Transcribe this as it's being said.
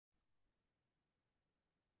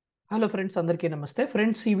Hello friends, అందరికీ నమస్తే.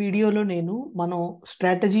 Friends, ఈ వీడియోలో నేను మనం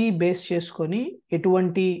స్ట్రాటజీ బేస్ చేసుకొని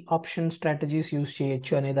ఎటువంటి ఆప్షన్ స్ట్రాటజీస్ యూస్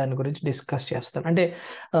చేయొచ్చు అనే దాని గురించి డిస్కస్ చేస్తాను. అంటే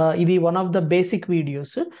ఇది one of the basic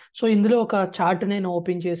videos. So ఇందులో ఒక చార్ట్ నేను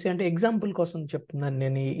ఓపెన్ చేసి, అంటే ఎగ్జాంపుల్ కోసం చెప్తున్నాను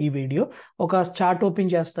నేను ఈ వీడియో. ఒక చార్ట్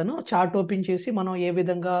ఓపెన్ చేస్తాను. చార్ట్ ఓపెన్ చేసి మనం ఏ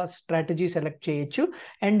విధంగా స్ట్రాటజీ సెలెక్ట్ చేయొచ్చు,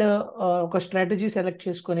 అండ్ ఒక స్ట్రాటజీ సెలెక్ట్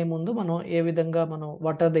చేసుకునే ముందు మనం ఏ విధంగా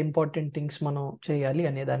what are the important things మనం చేయాలి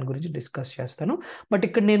అనే దాని గురించి డిస్కస్ చేస్తాను. బట్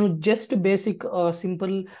ఇక్కడ నేను just basic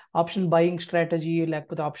simple option buying strategy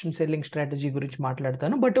లేకపోతే ఆప్షన్ సెల్లింగ్ స్ట్రాటజీ గురించి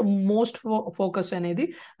మాట్లాడతాను. బట్ మోస్ట్ ఫోకస్ అనేది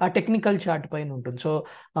ఆ టెక్నికల్ చార్ట్ పైన ఉంటుంది. సో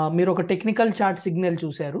మీరు ఒక టెక్నికల్ చార్ట్ సిగ్నల్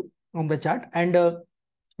చూశారు ఆన్ ద చార్ట్, అండ్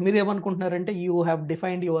మీరు ఏమనుకుంటున్నారంటే you have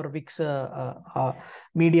defined your Vicks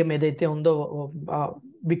medium ఏదైతే ఉందో,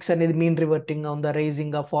 విక్స్ అనేది మీన్ రివర్టింగ్ ఉందా,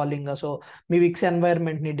 రైజింగ్ ఫాలింగ్. సో మీ విక్స్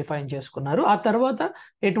ఎన్వైర్న్మెంట్ ని డిఫైన్ చేసుకున్నారు. ఆ తర్వాత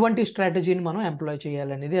ఎటువంటి స్ట్రాటజీని మనం ఎంప్లాయ్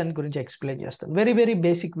చేయాలనేది దాని గురించి ఎక్స్ప్లెయిన్ చేస్తాను. Very very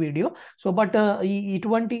basic video. So but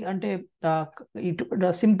ఇటువంటి అంటే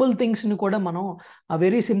సింపుల్ థింగ్స్ ని కూడా మనం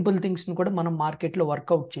వెరీ సింపుల్ థింగ్స్ ని కూడా మనం మార్కెట్ లో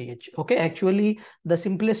వర్కౌట్ చేయొచ్చు. Okay, actually the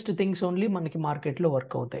simplest things only మనకి మార్కెట్ లో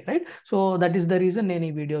వర్క్ అవుతాయి, right? So that is the reason నేను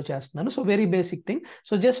ఈ వీడియో చేస్తున్నాను. So very basic thing.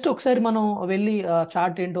 So just ఒకసారి మనం వెళ్ళి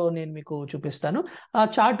చార్ట్ ఏంటో నేను మీకు చూపిస్తాను. ఆ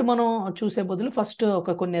చార్ట్ మనం చూసే బదులు ఫస్ట్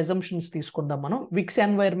కొన్ని అజంప్షన్స్ తీసుకుందాం. మనం విక్స్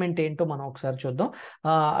ఎన్వైర్న్మెంట్ ఏంటో మనం ఒకసారి చూద్దాం.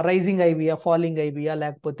 రైజింగ్ ఐవియా, ఫాలింగ్ ఐవియా,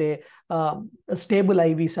 లేకపోతే స్టేబుల్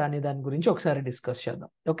ఐవీసా అనే దాని గురించి ఒకసారి డిస్కస్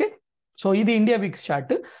చేద్దాం. ఓకే, సో ఇది ఇండియా విక్స్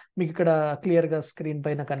చార్ట్, మీకు ఇక్కడ క్లియర్ గా స్క్రీన్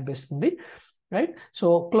పైన కనిపిస్తుంది, రైట్? సో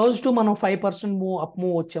క్లోజ్ టు మనం 5%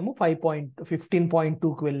 మూవ్ వచ్చాము,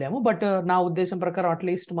 15.2కి వెళ్ళాము. బట్ నా ఉద్దేశం ప్రకారం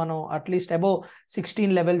అట్లీస్ట్ అబౌవ్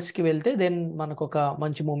 16 లెవెల్స్కి వెళ్తే దెన్ మనకు ఒక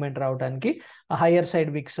మంచి మూవ్మెంట్ రావడానికి, హయ్యర్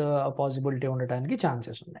సైడ్ విక్స్ పాసిబిలిటీ ఉండడానికి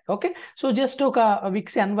ఛాన్సెస్ ఉన్నాయి. ఓకే, సో జస్ట్ ఒక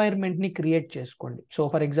విక్స్ ఎన్వైర్న్మెంట్ని క్రియేట్ చేసుకోండి. సో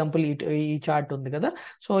ఫర్ ఎగ్జాంపుల్ ఈ చార్ట్ ఉంది కదా,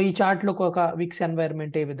 సో ఈ చార్ట్లో ఒక విక్స్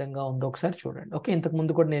ఎన్వైర్న్మెంట్ ఏ విధంగా ఉందో ఒకసారి చూడండి. ఓకే, ఇంతకు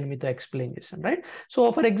ముందు కూడా నేను మీతో ఎక్స్ప్లెయిన్ చేశాను, రైట్? సో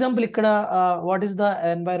ఫర్ ఎగ్జాంపుల్ ఇక్కడ what is the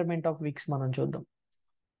environment of Vicks మనం చూద్దాం.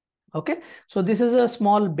 Okay, so this is a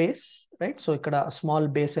small base, right? So ఇక్కడ స్మాల్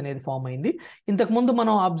బేస్ అనేది ఫామ్ అయింది. ఇంతకు ముందు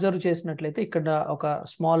మనం అబ్జర్వ్ చేసినట్లయితే ఇక్కడ ఒక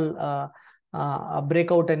స్మాల్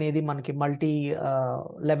బ్రేక్అవుట్ అనేది మనకి మల్టీ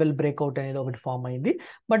లెవెల్ బ్రేక్అవుట్ అనేది ఒకటి ఫామ్ అయింది.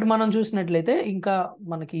 బట్ మనం చూసినట్లయితే ఇంకా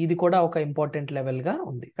మనకి ఇది కూడా ఒక ఇంపార్టెంట్ లెవెల్ గా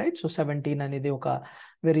ఉంది, రైట్? సో 17 అనేది ఒక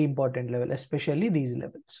very important level, especially these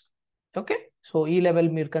levels. Okay, so ఈ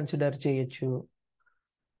లెవెల్ మీరు కన్సిడర్ చేయొచ్చు,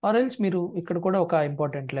 ఆర్ ఎల్స్ మీరు ఇక్కడ కూడా ఒక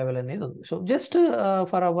ఇంపార్టెంట్ లెవెల్ అనేది ఉంది. So just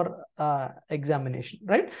for hour examination,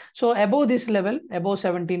 right? So above this level, above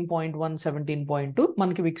 17.1, 17.2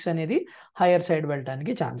 మనకి విక్స్ అనేది హైయర్ సైడ్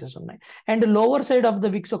వెళ్ళడానికి ఛాన్సెస్ ఉన్నాయి. And lower side of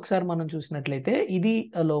the Vicks ఒకసారి మనం చూసినట్లయితే ఇది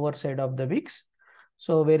lower side of the Vicks.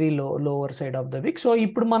 So very lower side of the Vicks. So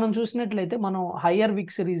ఇప్పుడు మనం చూసినట్లయితే మనం హయ్యర్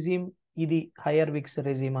విక్స్ రిజీమ్, ఇది హయ్యర్ విక్స్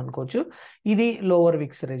రెజీమ్ అనుకోవచ్చు, ఇది లోవర్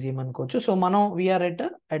విక్స్ రెజీమ్ అనుకోవచ్చు. సో మనం we are at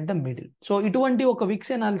the middle. So ఇటువంటి ఒక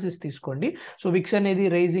విక్స్ అనాలిసిస్ తీసుకోండి. సో విక్స్ అనేది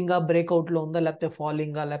రైజింగ్ బ్రేక్అవుట్ లో ఉందా, లేకపోతే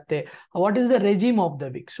ఫాలింగ్, లేకపోతే what is the regime of the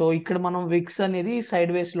Vicks. So ఇక్కడ మనం విక్స్ అనేది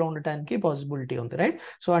సైడ్ వేస్ లో ఉండటానికి పాసిబిలిటీ ఉంది, రైట్?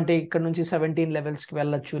 సో అంటే ఇక్కడ నుంచి 17 లెవెల్స్ కి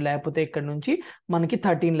వెళ్ళొచ్చు, లేకపోతే ఇక్కడ నుంచి మనకి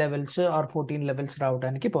 13 లెవెల్స్ ఆర్ 14 లెవెల్స్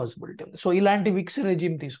రావడానికి పాసిబిలిటీ ఉంది. సో ఇలాంటి విక్స్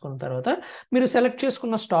రెజీమ్ తీసుకున్న తర్వాత మీరు సెలెక్ట్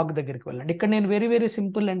చేసుకున్న స్టాక్ దగ్గరికి వెళ్ళండి. ఇక్కడ నేను very very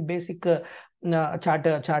simple and basic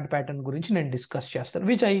chart pattern గురించి నేను డిస్కస్ చేస్తాను,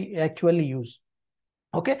 which I actually use.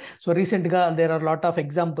 Okay, so recent గా there are lot of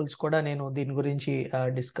examples కూడా నేను దీని గురించి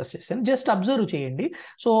డిస్కస్ చేశాను. జస్ట్ అబ్జర్వ్ చేయండి.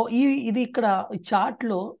 సో ఇది ఇక్కడ చార్ట్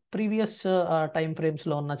లో ప్రీవియస్ టైం ఫ్రేమ్స్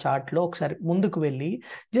లో ఉన్న చార్ట్ లో ఒకసారి ముందుకు వెళ్ళి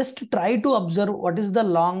just try to observe what is the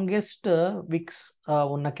longest Vicks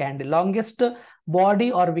ఉన్న candle, longest body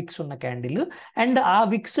are Vicks ఉన్న క్యాండిల్, అండ్ ఆ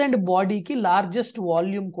విక్స్ అండ్ బాడీకి లార్జెస్ట్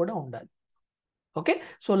వాల్యూమ్ కూడా ఉండాలి. Okay,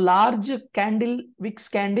 so large candle, Vicks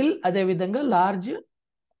candle, అదే విధంగా లార్జ్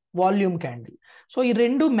వాల్యూమ్ క్యాండిల్. సో ఈ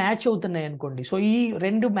రెండు మ్యాచ్ అవుతున్నాయి అనుకోండి. సో ఈ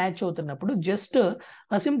రెండు మ్యాచ్ అవుతున్నప్పుడు జస్ట్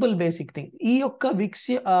సింపుల్ బేసిక్ థింగ్, ఈ యొక్క విక్స్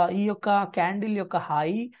ఈ యొక్క క్యాండిల్ యొక్క హై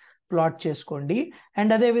ప్లాట్ చేసుకోండి,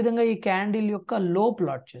 అండ్ అదే విధంగా ఈ క్యాండిల్ యొక్క లో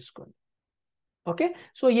ప్లాట్ చేసుకోండి. ఓకే,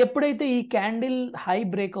 సో ఎప్పుడైతే ఈ క్యాండిల్ హై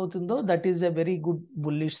బ్రేక్ అవుతుందో that is a very good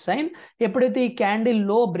bullish sign. ఎప్పుడైతే ఈ క్యాండిల్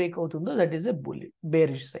లో బ్రేక్ అవుతుందో that is a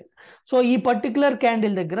bearish sign. So ఈ పర్టికులర్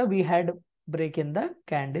క్యాండిల్ దగ్గర we had break in the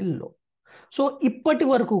candle లో. సో ఇప్పటి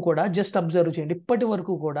వరకు కూడా జస్ట్ అబ్జర్వ్ చేయండి, ఇప్పటి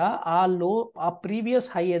వరకు కూడా ఆ ప్రీవియస్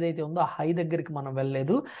హై ఏదైతే ఉందో ఆ హై దగ్గరికి మనం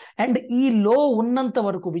వెళ్ళలేదు. అండ్ ఈ లో ఉన్నంత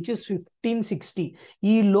వరకు విచ్ ఇస్ 1560,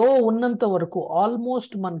 ఈ లో ఉన్నంత వరకు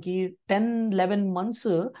ఆల్మోస్ట్ మనకి 10-11 months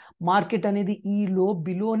మార్కెట్ అనేది ఈ లో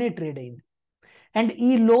బిలోనే ట్రేడ్ అయింది. అండ్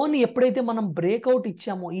ఈ లోని ఎప్పుడైతే మనం బ్రేక్అవుట్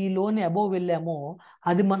ఇచ్చామో, ఈ లోని అబోవ్ వెళ్ళామో,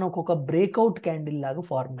 అది మనకు ఒక బ్రేక్అవుట్ క్యాండిల్ లాగా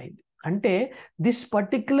ఫార్మ్ అయింది. అంటే దిస్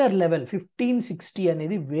పర్టిక్యులర్ లెవెల్ 1560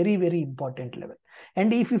 అనేది very very important level.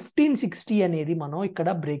 And ఈ 1560 అనేది మనం ఇక్కడ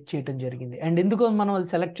బ్రేక్ చేయడం జరిగింది. అండ్ ఎందుకు మనం అది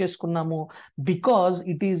సెలెక్ట్ చేసుకున్నాము? Because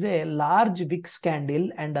it is a large Vicks candle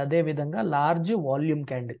and అదే విధంగా large volume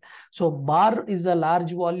candle. So bar is the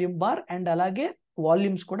large volume bar and అలాగే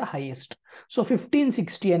వాల్యూమ్స్ కూడా హైయెస్ట్. సో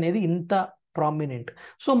 1560 అనేది ఇంత ప్రామినెంట్.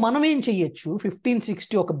 సో మనం ఏం చెయ్యొచ్చు,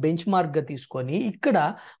 1560 ఒక బెంచ్ మార్క్ గా తీసుకొని ఇక్కడ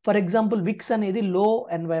ఫర్ ఎగ్జాంపుల్ విక్స్ అనేది లో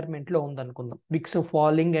ఎన్వైర్న్మెంట్ లో ఉందనుకుందాం, విక్స్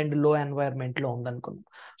ఫాలింగ్ అండ్ లో ఎన్వైర్న్మెంట్ లో ఉందనుకుందాం.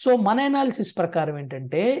 సో మన అనాలిసిస్ ప్రకారం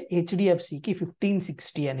ఏంటంటే హెచ్డిఎఫ్సికి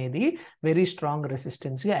 1560 అనేది వెరీ స్ట్రాంగ్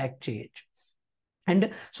రెసిస్టెన్స్ గా యాక్ట్ చేయొచ్చు. అండ్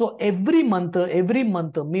సో ఎవ్రీ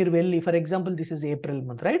మంత్ మీరు వెళ్ళి for example this is April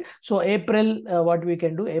month, right? So April what we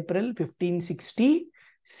can do, April 1560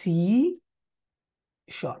 CE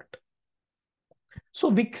short. So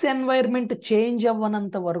Vicks environment change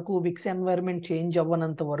అవ్వనంత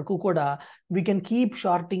వరకు కూడా we can keep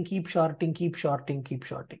shorting.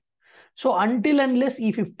 So until unless ఈ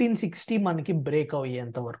 1560 మనకి break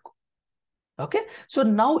అయ్యేంత వరకు. Okay, so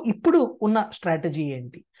now ఇప్పుడు ఉన్న strategy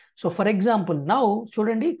ఏంటి? So for example now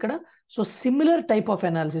చూడండి ఇక్కడ, so similar type of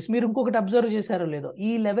analysis మీరు ఇంకొకటి అబ్జర్వ్ చేశారో లేదో,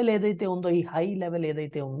 ఈ లెవెల్ ఏదైతే ఉందో, ఈ హై లెవెల్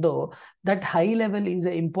ఏదైతే ఉందో, that high level is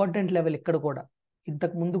a important level. ఇక్కడ కూడా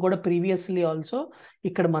ఇంతకు ముందు కూడా ప్రీవియస్లీ ఆల్సో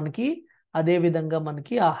ఇక్కడ మనకి అదే విధంగా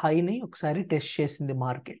మనకి ఆ హైని ఒకసారి టెస్ట్ చేసింది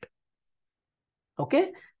మార్కెట్. ఓకే,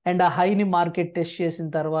 అండ్ ఆ హైని మార్కెట్ టెస్ట్ చేసిన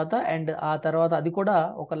తర్వాత అండ్ ఆ తర్వాత అది కూడా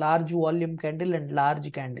ఒక large volume candle and large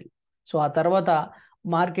candle. So ఆ తర్వాత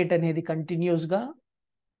మార్కెట్ అనేది కంటిన్యూస్ గా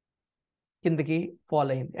కిందకి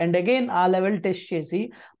ఫాల్ అయింది అండ్ అగైన్ ఆ లెవెల్ టెస్ట్ చేసి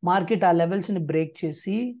మార్కెట్ ఆ లెవెల్స్ ని బ్రేక్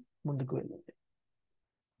చేసి ముందుకు వెళ్ళింది,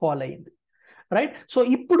 ఫాల్ అయింది, రైట్? సో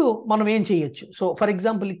ఇప్పుడు మనం ఏం చేయొచ్చు? సో ఫర్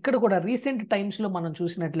ఎగ్జాంపుల్ ఇక్కడ కూడా రీసెంట్ టైమ్స్ లో మనం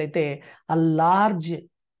చూసినట్లయితే ఆ large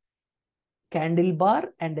candle bar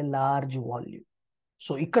and large volume.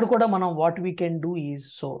 So ఇక్కడ కూడా మనం what we can do is,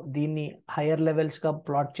 so దీన్ని హయ్యర్ లెవెల్స్ గా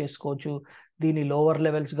ప్లాట్ చేసుకోవచ్చు, దీన్ని లోవర్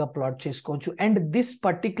లెవెల్స్ గా ప్లాట్ చేసుకోవచ్చు. అండ్ దిస్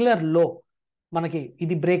పర్టిక్యులర్ లో మనకి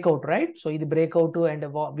ఇది బ్రేక్అవుట్, రైట్? సో ఇది breakout and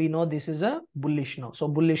we know this is a bullish no. So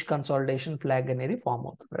bullish consolidation flag అనేది ఫామ్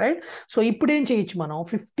అవుతుంది, రైట్? సో ఇప్పుడు ఏం చేయొచ్చు మనం,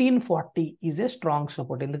 1540 ఈజ్ ఏ స్ట్రాంగ్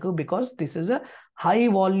సపోర్ట్. ఎందుకు? Because this is a high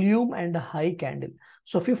volume and high candle.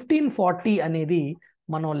 So 1540 అనేది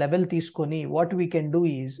మనం లెవెల్ తీసుకొని what we can do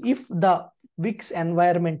is, if the Vicks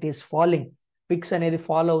environment is falling, Vicks అనేది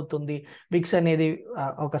ఫాలో అవుతుంది, విక్స్ అనేది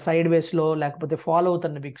ఒక సైడ్ వేస్ లో లేకపోతే ఫాలో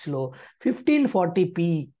అవుతున్న విక్స్ లో 1540p,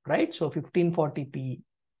 right? So 1540p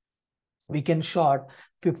we can short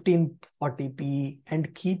 1540p and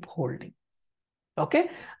keep holding. Okay,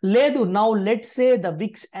 లేదు now let's say the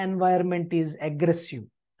Vicks environment is aggressive.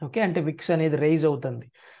 Okay, అంటే విక్స్ అనేది రైజ్ అవుతుంది,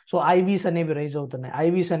 సో ఐవీస్ అనేవి రైజ్ అవుతున్నాయి,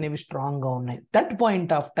 ఐవీస్ అనేవి స్ట్రాంగ్ గా ఉన్నాయి. That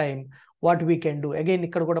point of time what we can do, again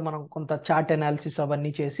ఇక్కడ కూడా మనం కొంత చార్ట్ అనాలిసిస్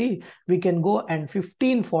అవన్నీ చేసి we can go and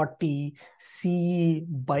 1540 CE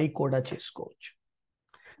by కూడా చేసుకోవచ్చు.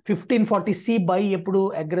 1540 బై ఎప్పుడు,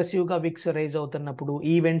 అగ్రెసివ్ గా విక్స్ రైజ్ అవుతున్నప్పుడు,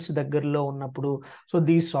 ఈవెంట్స్ దగ్గరలో ఉన్నప్పుడు. So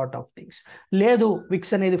these sort of things. లేదు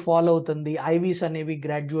విక్స్ అనేది ఫాలో అవుతుంది, ఐవీస్ అనేవి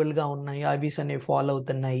గ్రాడ్యువల్ గా ఉన్నాయి, ఐవీస్ అనేవి ఫాలో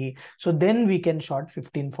అవుతున్నాయి, so then we can short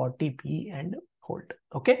 1540p and hold.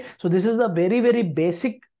 Okay, so this is the very very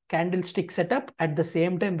basic candle stick setup, at the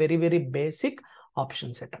same time very very basic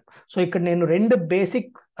option setup. So ఇక్కడ నేను రెండు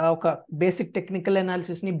ఒక basic technical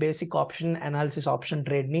analysis ని, basic option analysis, option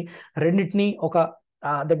trade ని రెండింటిని ఒక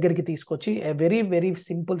దగ్గరికి తీసుకొచ్చి వెరీ వెరీ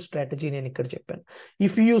సింపుల్ స్ట్రాటజీ నేను ఇక్కడ చెప్పాను.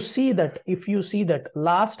 If you see that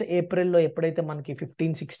last ఏప్రిల్లో ఎప్పుడైతే మనకి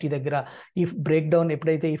 1560 దగ్గర ఈ బ్రేక్ డౌన్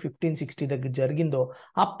ఎప్పుడైతే ఈ 1560 దగ్గర జరిగిందో,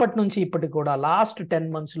 అప్పటి నుంచి ఇప్పటికి కూడా లాస్ట్ 10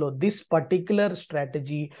 months లో this particular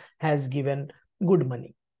strategy has given good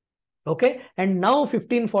money. Okay, and now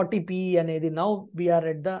 1540p అనేది now we are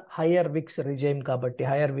at the higher Vicks regime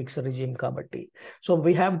కాబట్టి so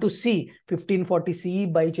we have to see 1540c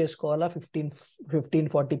by చేసుకోవాలా,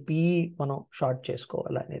 1540p మనం షార్ట్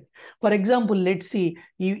చేసుకోవాలా అనేది. ఫర్ ఎగ్జాంపుల్ లెట్స్ సి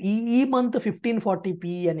ఈ month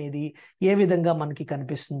 1540p అనేది ఏ విధంగా మనకి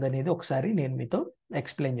కనిపిస్తుంది అనేది ఒకసారి నేను మీతో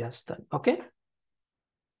ఎక్స్ప్లెయిన్ చేస్తాను. Okay,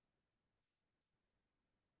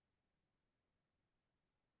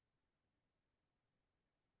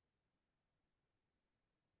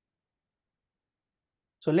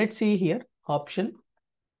 so let's see here option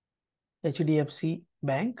HDFC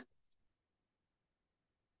Bank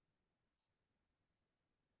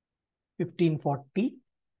 1540p.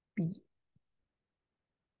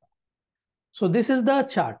 So this is the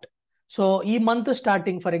chart. So ఈ మంత్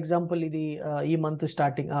స్టార్టింగ్ ఫర్ ఎగ్జాంపుల్ ఇది ఈ మంత్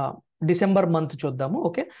స్టార్టింగ్ డిసెంబర్ మంత్ చూద్దాము.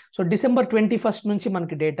 ఓకే, సో డిసెంబర్ 21st నుంచి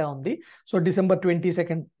మనకి డేటా ఉంది. So December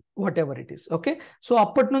 22nd what ever it is. Okay, so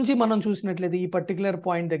అప్పటి నుంచి మనం చూసినట్లయితే ఈ పర్టికులర్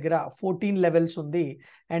పాయింట్ దగ్గర 14 లెవెల్స్ ఉంది.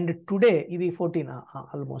 అండ్ టుడే ఇది 14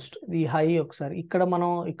 ఆల్మోస్ట్ ఈ హై ఒకసారి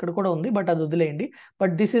ఇక్కడ కూడా ఉంది, బట్ అది వదిలేయండి.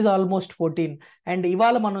 But this is almost 14. And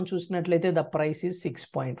ఇవాళ మనం చూసినట్లయితే ద ప్రైస్ ఈజ్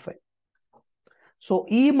 6.5. సో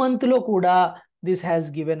ఈ మంత్లో కూడా this has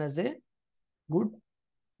given us a good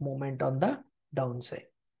moment on the down side.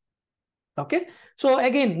 Okay, so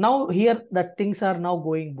again now here that things are now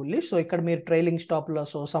going bullish. So ఇక్కడ మీరు trailing stop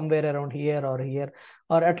loss somewhere around here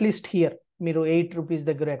are at least here మీరు 8 rupees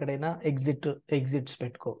దగ్గర ఎక్కడైనా exits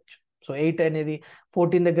పెట్టుకోవచ్చు. So 8 అనేది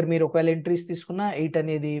 14 దగ్గర మీరు ఒకవేళ ఎంట్రీస్ తీసుకున్నా 8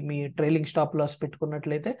 అనేది మీ ట్రైలింగ్ స్టాప్ లాస్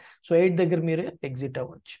పెట్టుకున్నట్లయితే సో 8 దగ్గర మీరు ఎగ్జిట్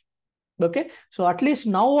అవ్వచ్చు. Okay, so at least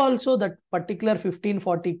now also that particular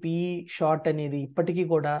 1540 PE short అనేది ఇప్పటికీ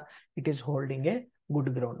కూడా it is holding a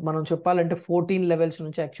good ground. మనం చెప్పాలంటే 14 లెవెల్స్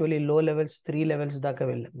నుంచి యాక్చువల్లీ లో లెవెల్స్ 3 లెవెల్స్ దాకా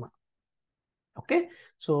వెళ్ళాం మనం. Okay,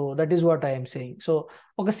 so that is what I'm saying. So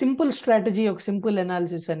ఒక సింపుల్ స్ట్రాటజీ, ఒక సింపుల్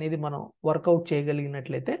అనాలిసిస్ అనేది మనం వర్కౌట్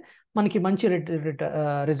చేయగలిగినట్లయితే మనకి మంచి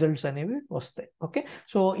రిజల్ట్స్ అనేవి వస్తాయి. ఓకే,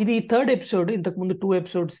 సో ఇది 3rd ఎపిసోడ్. ఇంతకుముందు 2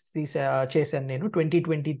 ఎపిసోడ్స్ చేశాను నేను.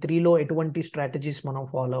 2023లో ఎటువంటి స్ట్రాటజీస్ మనం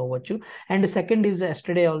ఫాలో అవ్వచ్చు. And second is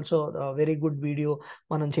yesterday also very good video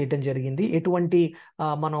మనం చేయటం జరిగింది. ఎటువంటి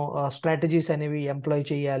మనం స్ట్రాటజీస్ అనేవి ఎంప్లాయ్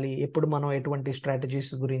చేయాలి, ఎప్పుడు మనం ఎటువంటి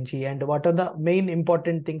స్ట్రాటజీస్ గురించి, and what are the main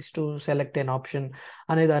important things to select N option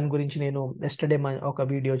అనే దాని గురించి నేను ఎస్టర్డే ఒక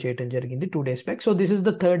వీడియో చేయటం జరిగింది 2 days back. So this is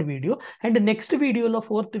the 3rd video. And next వీడియోలో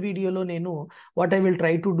 4th వీడియోలో నేను what I will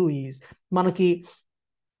try to do is మనకి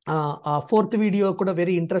 4th వీడియో కూడా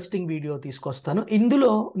వెరీ ఇంట్రెస్టింగ్ వీడియో తీసుకొస్తాను.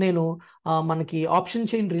 ఇందులో నేను మనకి option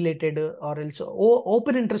chain related or else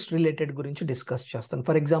open interest related గురించి డిస్కస్ చేస్తాను.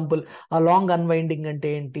 ఫర్ ఎగ్జాంపుల్ లాంగ్ అన్వైండింగ్ అంటే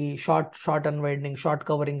ఏంటి, షార్ట్ అన్వైండింగ్, షార్ట్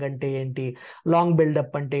కవరింగ్ అంటే ఏంటి, లాంగ్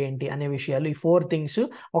బిల్డప్ అంటే ఏంటి అనే విషయాలు, ఈ 4 థింగ్స్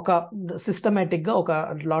ఒక సిస్టమేటిక్గా ఒక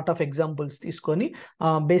లాట్ ఆఫ్ ఎగ్జాంపుల్స్ తీసుకొని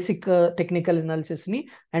basic technical అనాలిసిస్ని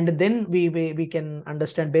and then we can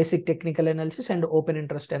understand basic technical analysis and open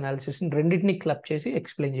interest అనాలిసిస్ని రెండింటిని క్లబ్ చేసి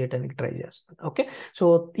ఎక్స్ప్లెయిన్ చేయడానికి ట్రై చేస్తాను. ఓకే, సో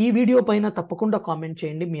ఈ వీడియో పైన తప్పకుండా కామెంట్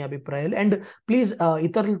చేయండి మీ అభిప్రాయాలు. అండ్ ప్లీజ్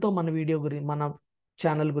ఇతరులతో మన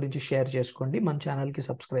ఛానల్ గురించి షేర్ చేసుకోండి, మన ఛానల్కి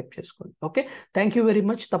సబ్స్క్రైబ్ చేసుకోండి. Okay, thank you very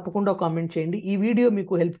much. తప్పకుండా కామెంట్ చేయండి. ఈ వీడియో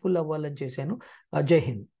మీకు హెల్ప్ఫుల్ అవ్వాలని చేశాను. జై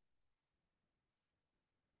హింద్.